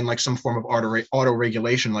adding in like some form of auto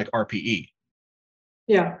regulation like RPE.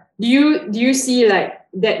 Yeah. Do you see like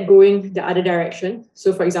that going the other direction?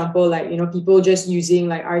 So for example, like, people just using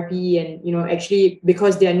like RPE and, actually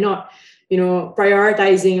because they're not,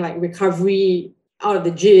 prioritizing like recovery out of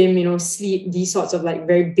the gym, sleep, these sorts of like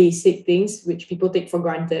very basic things, which people take for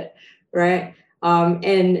granted, right?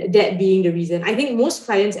 And that being the reason. I think most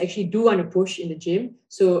clients actually do want to push in the gym.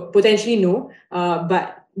 So potentially no,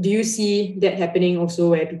 but do you see that happening also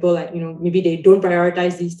where people like, maybe they don't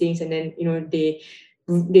prioritize these things and then,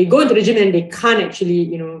 they go into the gym and they can't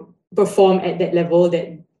actually, perform at that level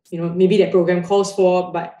that, maybe that program calls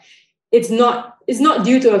for, but it's not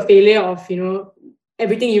due to a failure of,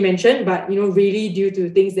 everything you mentioned, but, really due to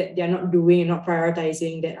things that they're not doing and not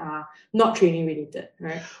prioritizing that are not training related,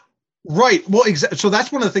 right? Right. Well, so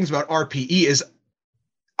that's one of the things about RPE is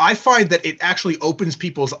I find that it actually opens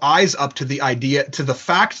people's eyes up to the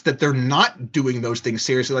fact that they're not doing those things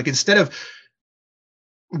seriously. Like instead of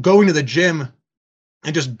going to the gym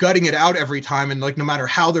and just gutting it out every time, and like no matter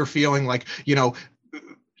how they're feeling, like,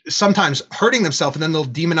 sometimes hurting themselves, and then they'll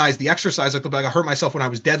demonize the exercise. Like they'll be like, I hurt myself when I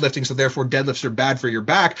was deadlifting, so therefore deadlifts are bad for your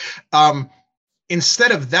back.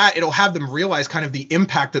 Instead of that, it'll have them realize kind of the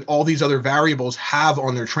impact that all these other variables have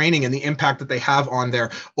on their training and the impact that they have on their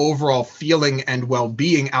overall feeling and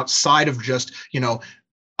well-being outside of just, I'm going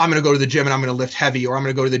to go to the gym and I'm going to lift heavy, or I'm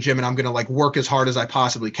going to go to the gym and I'm going to like work as hard as I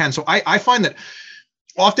possibly can. So I find that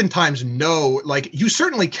oftentimes, like you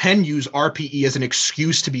certainly can use RPE as an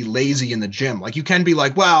excuse to be lazy in the gym. Like you can be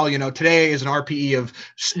like, well, today is an RPE of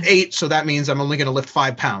 8, so that means I'm only going to lift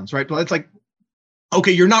 5 pounds, right? But it's like,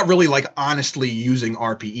 okay, you're not really like honestly using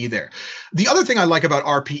RPE there. The other thing I like about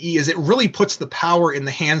RPE is it really puts the power in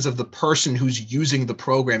the hands of the person who's using the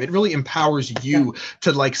program. It really empowers you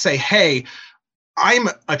to like say, hey, I'm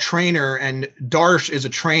a trainer and Darsh is a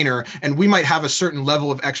trainer, and we might have a certain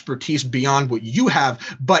level of expertise beyond what you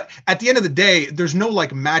have. But at the end of the day, there's no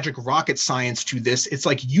like magic rocket science to this. It's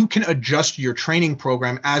like you can adjust your training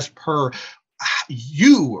program as per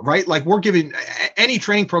you, right? Like we're giving any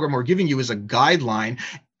training program we're giving you is a guideline.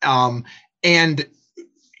 And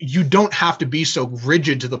you don't have to be so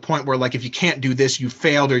rigid to the point where like, if you can't do this, you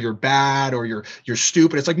failed, or you're bad, or you're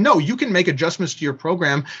stupid. It's like, no, you can make adjustments to your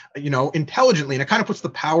program, intelligently. And it kind of puts the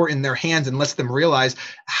power in their hands and lets them realize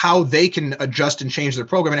how they can adjust and change their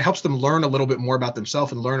program. And it helps them learn a little bit more about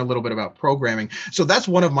themselves and learn a little bit about programming. So that's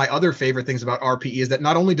one of my other favorite things about RPE is that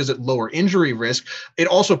not only does it lower injury risk, it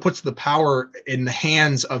also puts the power in the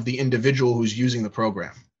hands of the individual who's using the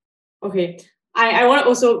program. Okay. I want to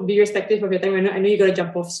also be respectful of your time. I know you got to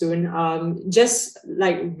jump off soon. Just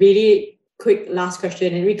like really quick last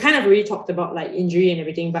question, and we kind of already talked about like injury and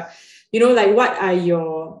everything, but like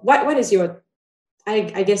what is your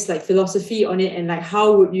I guess like philosophy on it, and like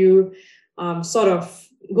how would you sort of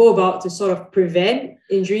go about to sort of prevent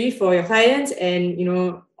injury for your clients? And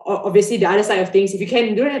obviously the other side of things, if you can,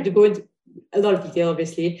 you don't have to go into a lot of detail,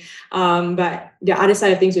 obviously, but the other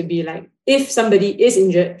side of things would be like, if somebody is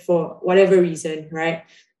injured for whatever reason, right?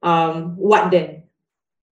 What then?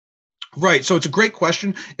 Right. So it's a great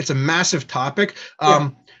question. It's a massive topic.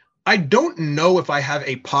 I don't know if I have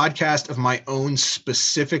a podcast of my own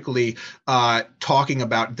specifically talking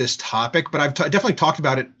about this topic, but I've definitely talked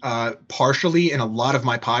about it partially in a lot of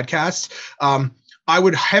my podcasts. I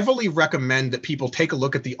would heavily recommend that people take a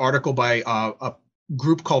look at the article by a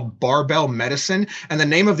group called Barbell Medicine, and the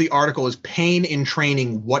name of the article is Pain in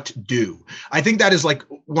Training, What Do. I think that is like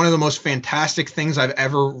one of the most fantastic things I've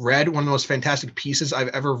ever read, one of the most fantastic pieces I've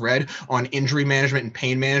ever read on injury management and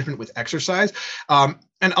pain management with exercise.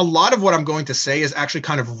 And a lot of what I'm going to say is actually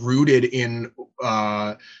kind of rooted in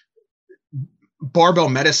Barbell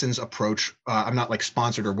Medicine's approach. I'm not like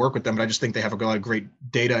sponsored or work with them, but I just think they have a lot of great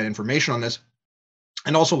data and information on this,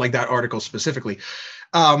 and also like that article specifically.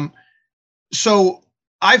 So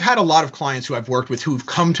I've had a lot of clients who I've worked with who've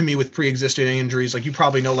come to me with pre-existing injuries. Like you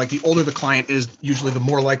probably know, like the older the client is, usually the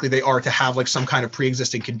more likely they are to have like some kind of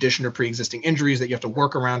pre-existing condition or pre-existing injuries that you have to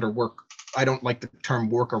work around or work. I don't like the term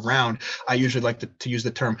work around. I usually like to use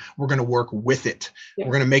the term, we're going to work with it. Yeah.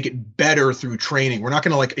 We're going to make it better through training. We're not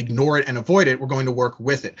going to like ignore it and avoid it. We're going to work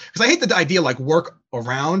with it. Because I hate the idea like work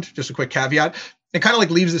around, just a quick caveat. It kind of like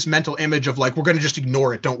leaves this mental image of like, we're going to just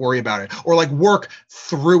ignore it. Don't worry about it. Or like work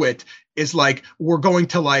through it is like, we're going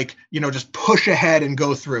to like, just push ahead and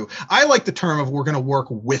go through. I like the term of we're going to work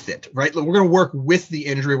with it, right? We're going to work with the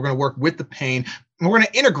injury. We're going to work with the pain, and we're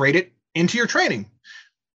going to integrate it into your training,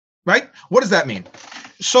 right? What does that mean?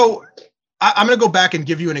 So I'm going to go back and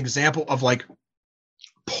give you an example of like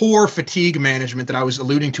poor fatigue management that I was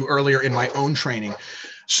alluding to earlier in my own training.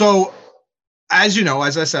 So as you know,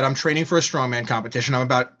 as I said, I'm training for a strongman competition. I'm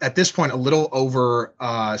about, at this point, a little over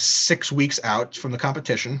 6 weeks out from the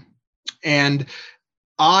competition. And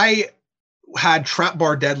I had trap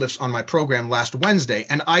bar deadlifts on my program last Wednesday.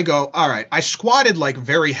 And I go, all right, I squatted like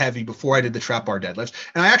very heavy before I did the trap bar deadlifts.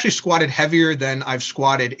 And I actually squatted heavier than I've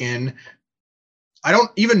squatted in, I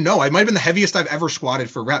don't even know. It might have been the heaviest I've ever squatted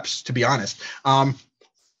for reps, to be honest. And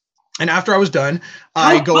after I was done,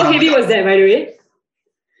 How heavy was that, by the way?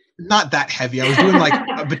 Not that heavy. I was doing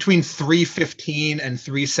like between 315 and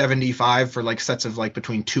 375 for like sets of like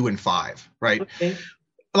between 2 and 5, right? Okay.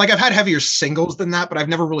 Like I've had heavier singles than that, but I've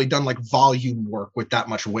never really done like volume work with that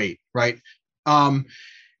much weight, right? And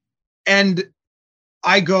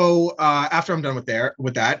I go after I'm done with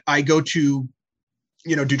that, I go to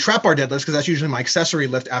do trap bar deadlifts because that's usually my accessory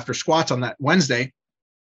lift after squats on that Wednesday.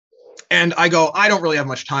 And I go, I don't really have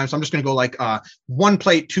much time, so I'm just going to go like 1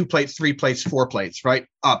 plate, 2 plates, 3 plates, 4 plates, right?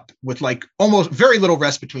 Up with like almost very little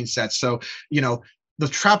rest between sets. So, the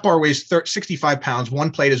trap bar weighs 65 pounds. 1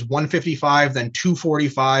 plate is 155, then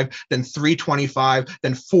 245, then 325,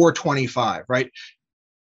 then 425, right?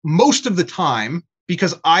 Most of the time,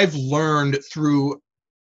 because I've learned through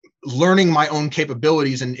learning my own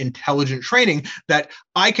capabilities and intelligent training, that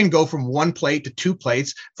I can go from 1 plate to 2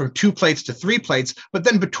 plates, from 2 plates to 3 plates, but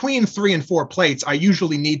then between 3 and 4 plates, I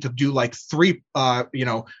usually need to do like 3,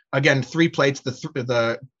 3 plates, with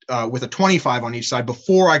a 25 on each side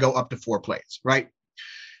before I go up to 4 plates, right?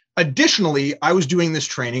 Additionally, I was doing this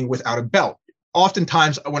training without a belt.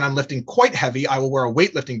 Oftentimes when I'm lifting quite heavy, I will wear a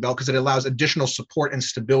weightlifting belt because it allows additional support and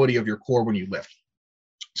stability of your core when you lift.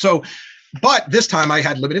 So, but this time I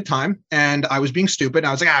had limited time and I was being stupid.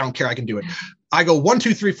 I was like, I don't care. I can do it. I go 1,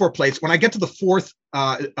 2, 3, 4 plates. When I get to the fourth,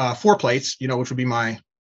 4 plates, which would be my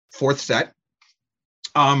 4th set.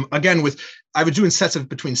 Again, I was doing sets of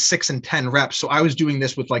between 6 and 10 reps. So I was doing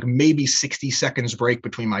this with like maybe 60 seconds break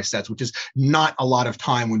between my sets, which is not a lot of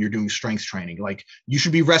time when you're doing strength training. Like you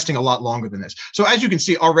should be resting a lot longer than this. So as you can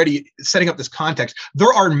see already, setting up this context,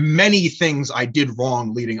 there are many things I did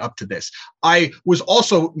wrong leading up to this. I was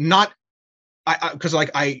also not, because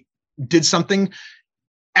I did something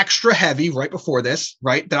extra heavy right before this,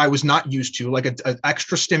 right? That I was not used to, like an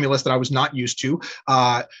extra stimulus that I was not used to.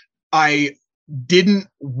 I didn't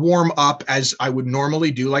warm up as I would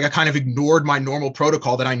normally do. Like I kind of ignored my normal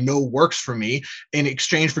protocol that I know works for me in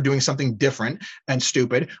exchange for doing something different and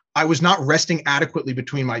stupid. I was not resting adequately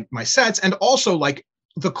between my sets. And also like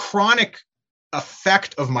the chronic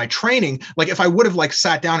effect of my training. Like if I would have like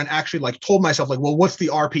sat down and actually like told myself like, well, what's the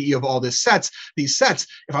RPE of all these sets?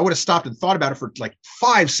 If I would have stopped and thought about it for like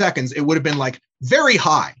 5 seconds, it would have been like very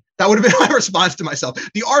high. That would have been my response to myself.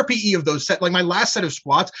 The RPE of those sets, like my last set of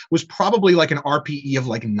squats was probably like an RPE of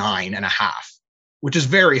like 9.5, which is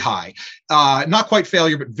very high. Not quite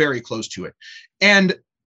failure, but very close to it. And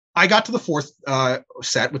I got to the 4th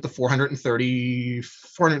set with the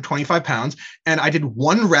 425 pounds, and I did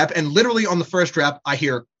 1 rep, and literally on the first rep, I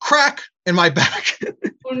hear crack in my back.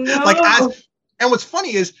 Oh, no. And what's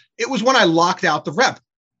funny is it was when I locked out the rep.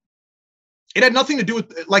 It had nothing to do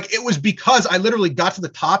with like, it was because I literally got to the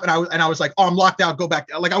top and I was like, oh, I'm locked out, go back.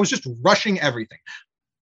 Like I was just rushing everything.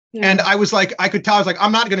 And I was like, I could tell, I was like,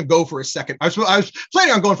 I'm not going to go for a second. I was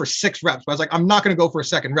planning on going for 6 reps, but I was like, I'm not going to go for a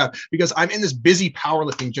second rep because I'm in this busy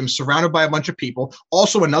powerlifting gym surrounded by a bunch of people.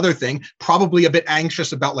 Also, another thing, probably a bit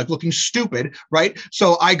anxious about like looking stupid, right?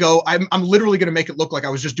 So I go, I'm literally going to make it look like I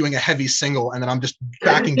was just doing a heavy single and then I'm just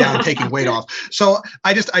backing down and taking weight off. So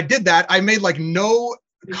I did that. I made like no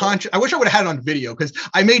I wish I would have had it on video because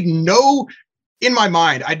I made no, in my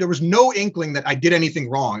mind, there was no inkling that I did anything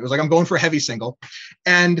wrong. It was like, I'm going for a heavy single.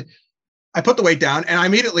 And I put the weight down and I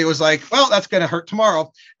immediately was like, well, that's going to hurt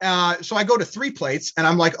tomorrow. So I go to 3 plates and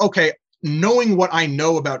I'm like, okay, knowing what I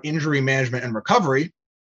know about injury management and recovery,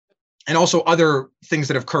 and also other things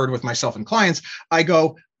that have occurred with myself and clients, I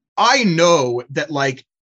go, I know that like,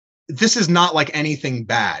 this is not like anything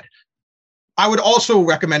bad. I would also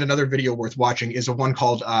recommend another video worth watching is a one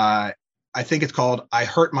called, I think it's called I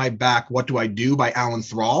Hurt My Back, What Do I Do by Alan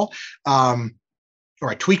Thrall. Or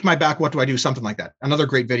I Tweak My Back, What Do I Do? Something like that. Another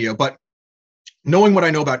great video. But knowing what I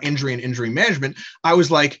know about injury and injury management, I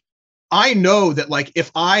was like, I know that like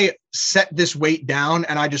if I set this weight down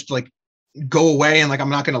and I just like go away and like I'm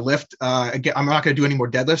not going to lift, again, I'm not going to do any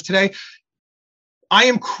more deadlifts today, I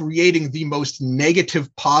am creating the most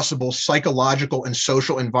negative possible psychological and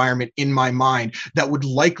social environment in my mind that would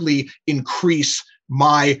likely increase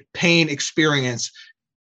my pain experience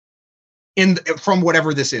from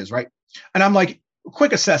whatever this is, right? And I'm like,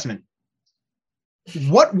 quick assessment.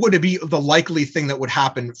 What would it be the likely thing that would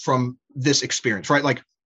happen from this experience, right? Like,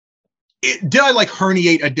 did I like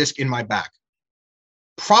herniate a disc in my back?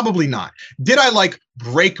 Probably not. Did I like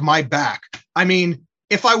break my back? I mean,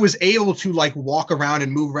 if I was able to like walk around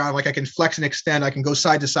and move around, like I can flex and extend, I can go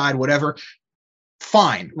side to side, whatever,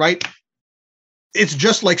 fine, right? It's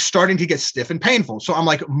just like starting to get stiff and painful. So I'm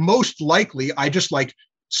like, most likely I just like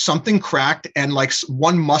something cracked and like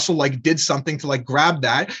one muscle like did something to like grab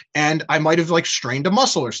that. And I might've like strained a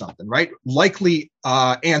muscle or something, right? Likely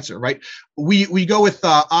answer, right? We go with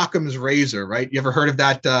Occam's razor, right? You ever heard of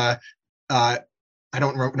that? I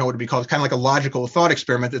don't know what it'd be called. It's kind of like a logical thought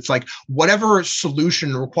experiment. It's like whatever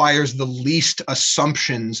solution requires the least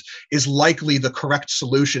assumptions is likely the correct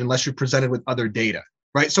solution unless you're presented with other data.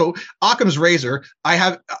 Right. So Occam's razor,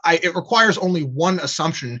 it requires only one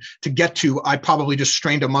assumption to get to, I probably just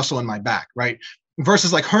strained a muscle in my back. Right.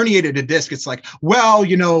 Versus like herniated a disc. It's like, well,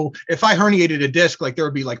 you know, if I herniated a disc, like there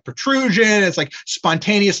would be like protrusion. It's like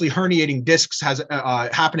spontaneously herniating discs has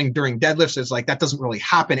happening during deadlifts. It's like, that doesn't really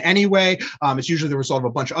happen anyway. It's usually the result of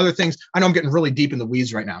a bunch of other things. I know I'm getting really deep in the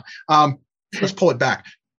weeds right now. Let's pull it back.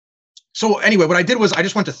 So anyway, what I did was I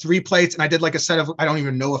just went to 3 plates and I did like a set of, I don't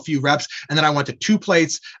even know, a few reps. And then I went to 2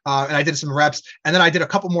 plates and I did some reps. And then I did a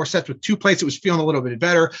couple more sets with 2 plates. It was feeling a little bit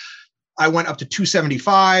better. I went up to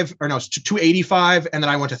 275 or no, to 285. And then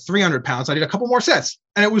I went to 300 pounds. I did a couple more sets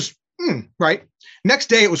and it was right. Next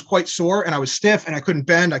day, it was quite sore and I was stiff and I couldn't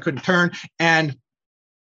bend. I couldn't turn.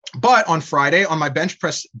 But on Friday, on my bench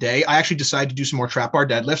press day, I actually decided to do some more trap bar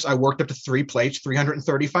deadlifts. I worked up to 3 plates,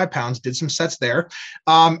 335 pounds, did some sets there.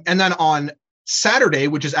 And then on Saturday,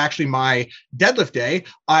 which is actually my deadlift day,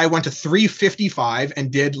 I went to 355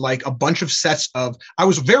 and did like a bunch of sets of, I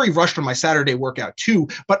was very rushed on my Saturday workout too,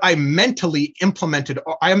 but I mentally implemented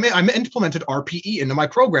RPE into my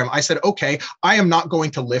program. I said, okay, I am not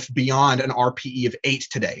going to lift beyond an RPE of 8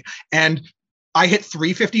 today. And I hit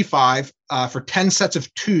 355 for 10 sets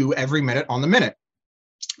of 2 every minute on the minute.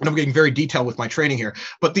 And I'm getting very detailed with my training here.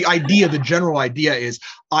 But the general idea is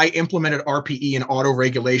I implemented RPE and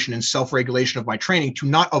auto-regulation and self-regulation of my training to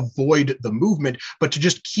not avoid the movement, but to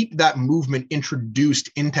just keep that movement introduced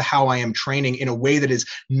into how I am training in a way that is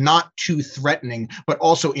not too threatening, but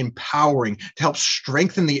also empowering to help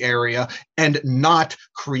strengthen the area and not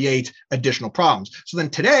create additional problems. So then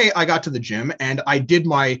today I got to the gym and I did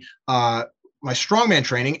my strongman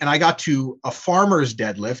training and I got to a farmer's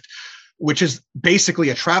deadlift, which is basically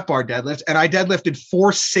a trap bar deadlift. And I deadlifted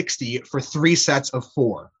 460 for 3 sets of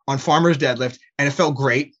 4 on farmer's deadlift. And it felt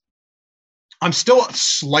great. I'm still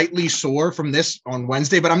slightly sore from this on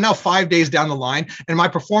Wednesday, but I'm now 5 days down the line and my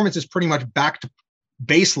performance is pretty much back to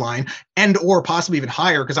baseline and or possibly even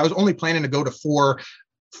higher because I was only planning to go to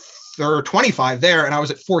 425 there. And I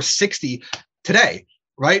was at 460 today,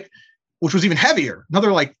 right? Which was even heavier,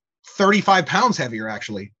 another like 35 pounds heavier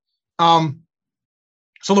actually.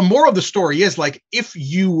 So the moral of the story is like, if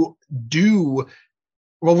you do,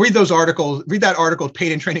 well, read that article,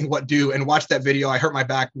 Pain and Training, What Do, and watch that video, I Hurt My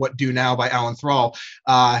Back, What Do Now by Alan Thrall.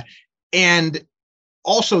 And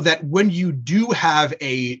also that when you do have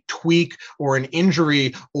a tweak or an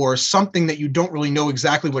injury or something that you don't really know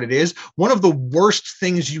exactly what it is, one of the worst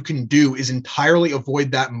things you can do is entirely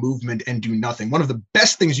avoid that movement and do nothing. One of the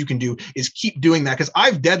best things you can do is keep doing that, because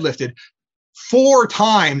I've deadlifted 4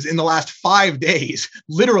 times in the last 5 days.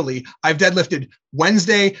 Literally, I've deadlifted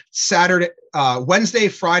Wednesday,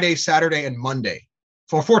 Friday, Saturday, and Monday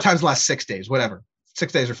for 4 times the last 6 days, whatever,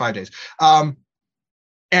 6 days or 5 days.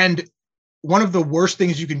 And one of the worst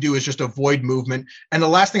things you can do is just avoid movement. And the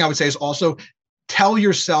last thing I would say is also tell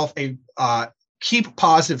yourself keep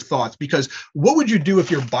positive thoughts, because what would you do if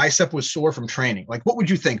your bicep was sore from training? Like, what would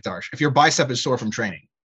you think, Darsh, if your bicep is sore from training?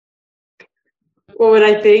 What would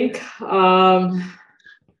I think?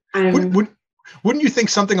 Wouldn't you think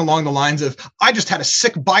something along the lines of, I just had a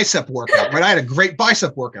sick bicep workout, right? I had a great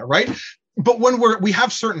bicep workout, right? But when we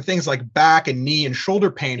have certain things like back and knee and shoulder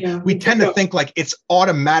pain, we tend to think like it's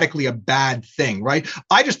automatically a bad thing, right?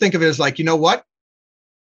 I just think of it as like, you know what?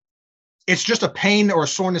 It's just a pain or a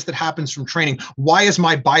soreness that happens from training. Why is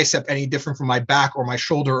my bicep any different from my back or my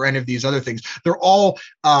shoulder or any of these other things? They're all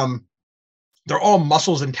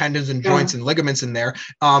muscles and tendons and joints and ligaments in there.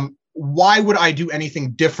 Why would I do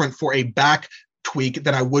anything different for a back tweak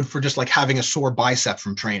than I would for just like having a sore bicep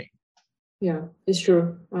from training? Yeah, it's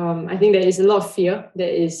true. I think there is a lot of fear that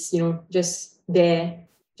is, just there,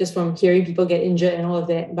 just from hearing people get injured and all of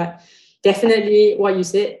that. But definitely what you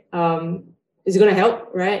said is going to help,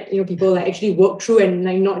 right? People like actually work through and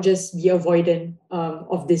like not just be avoidant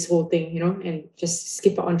of this whole thing, and just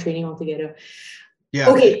skip out on training altogether. Yeah.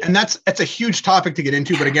 Okay. And that's a huge topic to get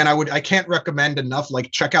into. But again, I can't recommend enough, like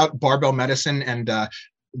check out Barbell Medicine and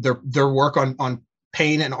their work on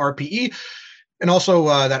pain and RPE. And also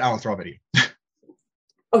that Alan Throw video.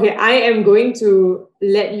 Okay, I am going to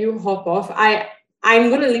let you hop off. I'm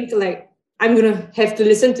going to link to I'm going to have to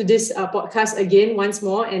listen to this podcast again once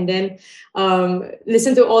more, and then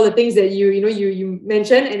listen to all the things that you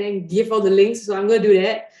mentioned, and then give all the links. So I'm going to do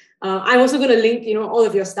that. I'm also going to link, all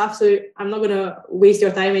of your stuff. So I'm not going to waste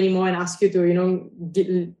your time anymore and ask you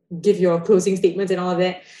to, give your closing statements and all of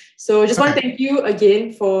that. So just want to thank you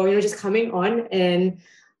again for, just coming on, and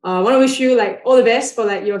I want to wish you like all the best for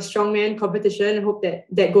like your strongman competition. I hope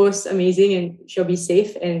that goes amazing and she'll be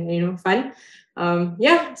safe and, fun.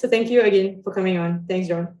 So thank you again for coming on. Thanks,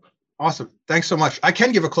 John. Awesome. Thanks so much. I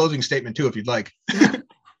can give a closing statement too, if you'd like.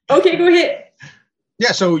 Okay, go ahead.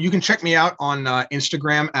 Yeah, so you can check me out on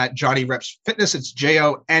Instagram at Jonny Reps Fitness. It's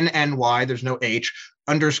JONNY. There's no H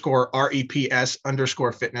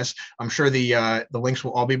 _REPS_fitness. I'm sure the links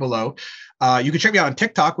will all be below. You can check me out on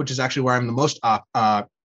TikTok, which is actually where I'm the most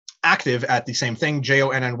active at the same thing,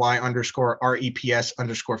 JONNY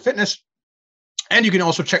 _REPS_fitness. And you can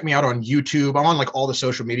also check me out on YouTube. I'm on like all the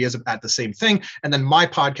social medias at the same thing. And then my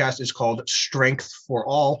podcast is called Strength for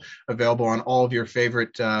All, available on all of your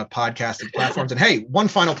favorite podcasting platforms. And hey, one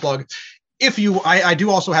final plug. I do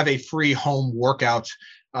also have a free home workout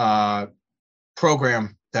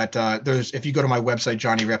program that if you go to my website,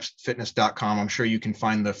 johnnyrepsfitness.com, I'm sure you can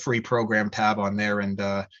find the free program tab on there and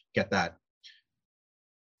get that.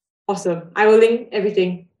 Awesome. I will link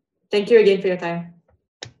everything. Thank you again for your time.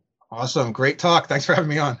 Awesome. Great talk. Thanks for having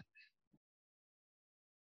me on.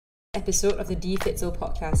 Episode of the DFitso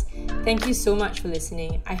podcast. Thank you so much for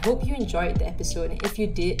listening. I hope you enjoyed the episode, and if you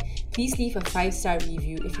did, please leave a 5-star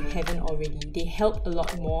review if you haven't already. They help a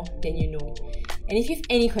lot more than you know. And if you have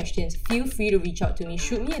any questions, feel free to reach out to me.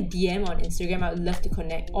 Shoot me a DM on Instagram. I would love to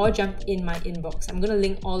connect, or jump in my inbox. I'm going to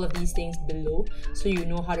link all of these things below so you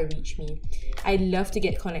know how to reach me. I'd love to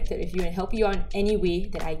get connected with you and help you out in any way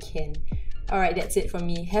that I can. Alright, that's it from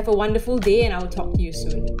me. Have a wonderful day, and I will talk to you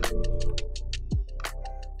soon.